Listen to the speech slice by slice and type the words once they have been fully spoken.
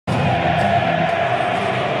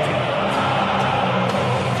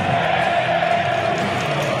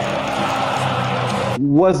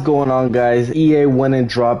What's going on, guys? EA went and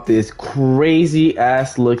dropped this crazy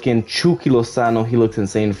ass looking Chucky Lozano. He looks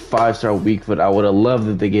insane. 5-star weak foot. I would have loved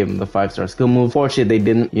if they gave him the 5-star skill move. Fortunately, they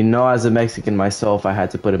didn't. You know, as a Mexican myself, I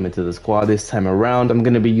had to put him into the squad this time around. I'm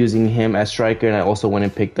going to be using him as striker, and I also went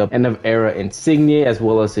and picked up end of era Insigne as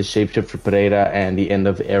well as his Shapeshifter Pereira and the end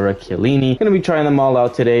of era Chiellini. Going to be trying them all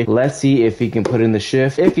out today. Let's see if he can put in the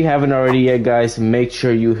shift. If you haven't already yet, guys, make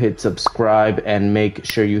sure you hit subscribe and make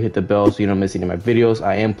sure you hit the bell so you don't miss any of my videos.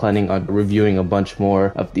 I am planning on reviewing a bunch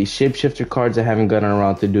more of these Shapeshifter cards. I haven't gotten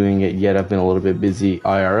around to doing it yet. I've been a little bit busy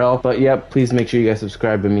IRL. But yeah, please make sure you guys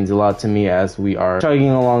subscribe. It means a lot to me as we are chugging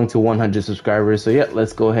along to 100 subscribers. So yeah,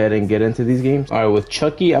 let's go ahead and get into these games. All right, with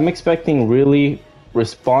Chucky, I'm expecting really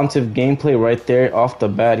responsive gameplay right there off the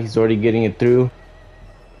bat. He's already getting it through.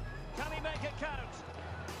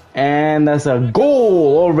 And that's a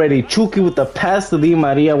goal already. Chucky with the pass to Di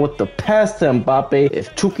Maria, with the pass to Mbappe.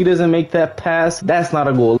 If Chucky doesn't make that pass, that's not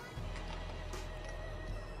a goal.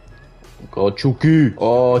 Go Chucky.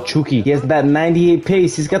 Oh, Chucky. He has that 98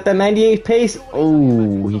 pace. He's got that 98 pace.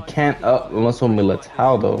 Oh, he can't unless on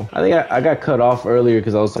Militao though. I think I got cut off earlier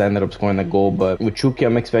because I ended up scoring that goal. But with Chucky,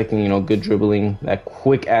 I'm expecting, you know, good dribbling, that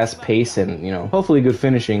quick ass pace, and, you know, hopefully good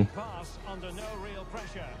finishing.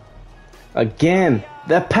 Again,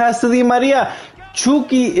 that pass to Di Maria.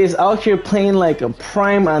 Chucky is out here playing like a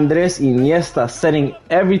prime Andres Iniesta, setting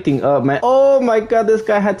everything up, man. Oh my god, this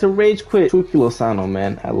guy had to rage quit. Chucky Lozano,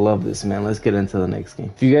 man. I love this, man. Let's get into the next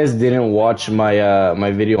game. If you guys didn't watch my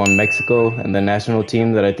my video on Mexico and the national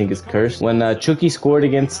team that I think is cursed, when Chucky scored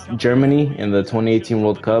against Germany in the 2018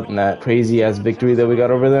 World Cup and that crazy ass victory that we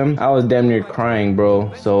got over them, I was damn near crying,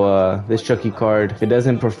 bro. So this Chucky card, if it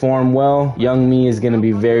doesn't perform well, young me is gonna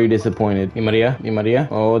be very disappointed. Di Maria, Di Maria,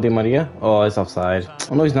 oh, Di Maria, oh, it's offside.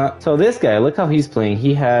 Oh no, he's not. So this guy, look how he's playing.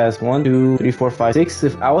 He has 1, 2, 3, 4, 5, 6.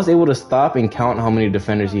 If I was able to stop and count how many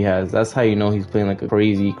defenders he has, that's how you know he's playing like a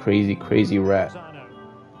crazy rat.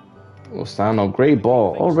 Lozano, great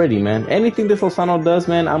ball already, man. Anything this Lozano does,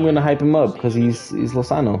 man, I'm gonna hype him up because he's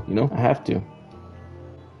Lozano. You know, I have to.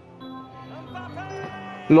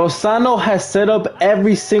 Lozano has set up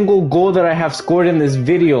every single goal that I have scored in this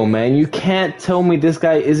video, man. You can't tell me this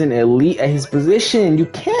guy isn't elite at his position. You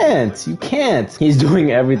can't. You can't. He's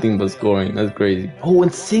doing everything but scoring. That's crazy. Oh,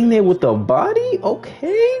 Insigne with the body?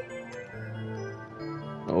 Okay.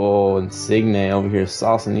 Oh, Insigne over here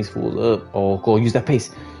saucing these fools up. Oh, go. Use that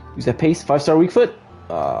pace. Use that pace. 5-star weak foot.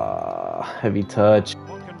 Heavy touch.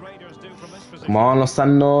 Come on,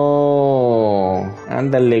 Lozano.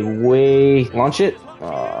 Andale, way. Launch it.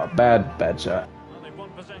 Bad shot.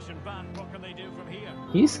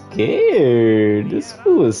 He's scared. This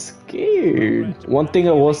fool is scared. One thing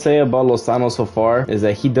I will say about Lozano so far is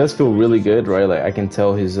that he does feel really good, right? Like I can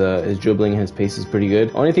tell his dribbling, his pace is pretty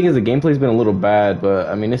good. Only thing is the gameplay's been a little bad, but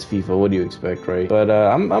I mean it's FIFA. What do you expect, right? But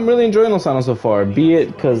I'm really enjoying Lozano so far. Be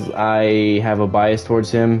it because I have a bias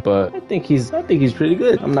towards him, but I think he's pretty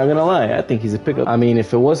good. I'm not gonna lie. I think he's a pickup. I mean,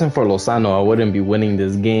 if it wasn't for Lozano, I wouldn't be winning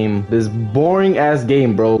this game. This boring ass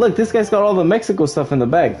game, bro. Look, this guy's got all the Mexico stuff in the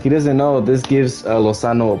back. He doesn't know this gives Lozano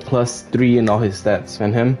a +3 in all his stats.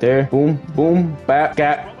 And him there, boom, boom, back,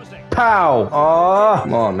 gap, pow. Oh,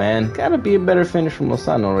 come on, man. Gotta be a better finish from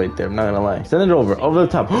Lozano right there. I'm not gonna lie. Send it over the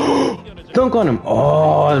top. Dunk on him.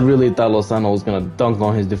 Oh, I really thought Lozano was gonna dunk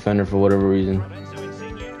on his defender for whatever reason.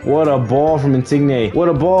 What a ball from Insigne. What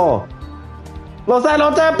a ball.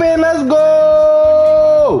 Lozano tap in. Let's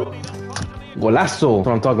go. Golazo. That's what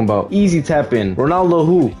I'm talking about. Easy tap in. Ronaldo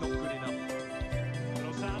who?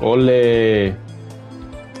 Ole.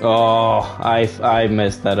 Oh, I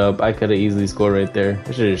messed that up. I could have easily scored right there.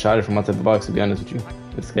 I should have shot it from outside the box, to be honest with you.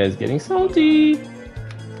 This guy's getting salty.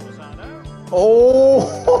 Oh,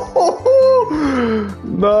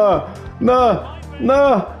 no.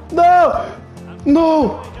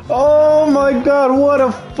 Oh my god, what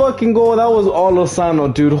a fucking goal. That was all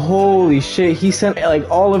Lozano, dude. Holy shit. He sent like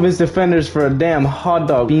all of his defenders for a damn hot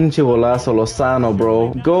dog. Pinche golazo, Lozano,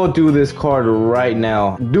 bro. Go do this card right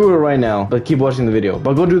now. Do it right now. But keep watching the video.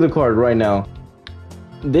 But go do the card right now.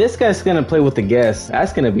 This guy's gonna play with the guests.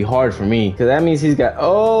 That's gonna be hard for me, because that means he's got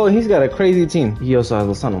a crazy team. He also has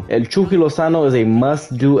Lozano. El Chucky Lozano is a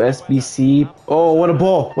must-do SBC. Oh, what a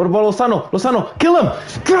ball. What a ball, Lozano. Lozano, kill him.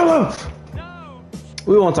 Kill him.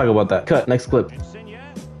 We won't talk about that. Cut. Next clip.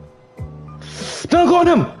 Dunk on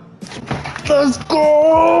him. Let's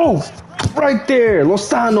go. Right there.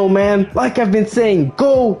 Lozano, man. Like I've been saying,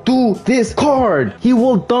 go do this card. He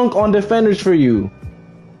will dunk on defenders for you.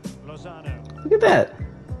 Look at that.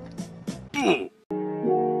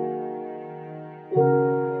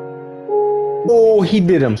 Oh, he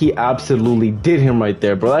did him. He absolutely did him right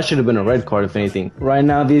there, bro. That should have been a red card, if anything. Right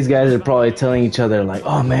now, these guys are probably telling each other, like,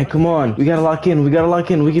 oh, man, come on. We gotta lock in. We gotta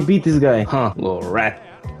lock in. We can beat this guy. Huh, little rat.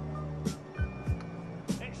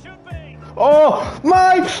 Oh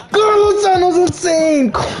my God, Lozano's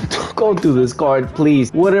insane! Go do this card, please.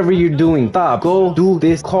 Whatever you're doing, stop. Go do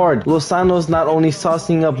this card. Lozano's not only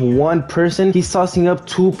saucing up one person, he's saucing up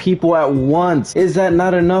two people at once. Is that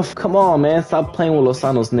not enough? Come on, man. Stop playing with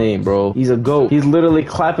Lozano's name, bro. He's a GOAT. He's literally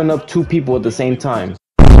clapping up two people at the same time.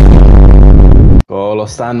 Oh,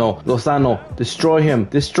 Lozano. Lozano. Destroy him.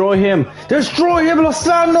 Destroy him. Destroy him,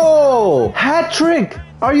 Lozano! Hat trick!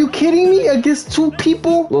 Are you kidding me? Against two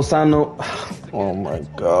people? Lozano. Oh my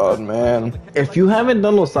God, man. If you haven't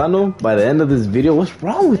done Lozano by the end of this video, what's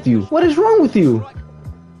wrong with you? What is wrong with you?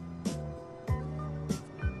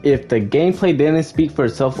 If the gameplay didn't speak for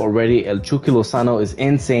itself already, El Chucky Lozano is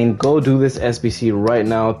insane. Go do this SBC right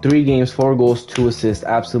now. 3 games, 4 goals, 2 assists.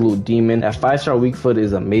 Absolute demon. That 5-star weak foot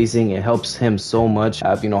is amazing. It helps him so much.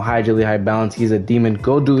 High agility, high balance. He's a demon.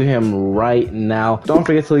 Go do him right now. Don't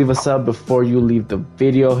forget to leave a sub before you leave the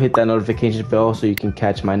video. Hit that notification bell so you can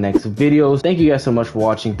catch my next videos. Thank you guys so much for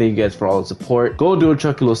watching. Thank you guys for all the support. Go do El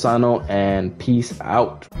Chucky Lozano and peace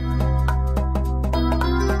out.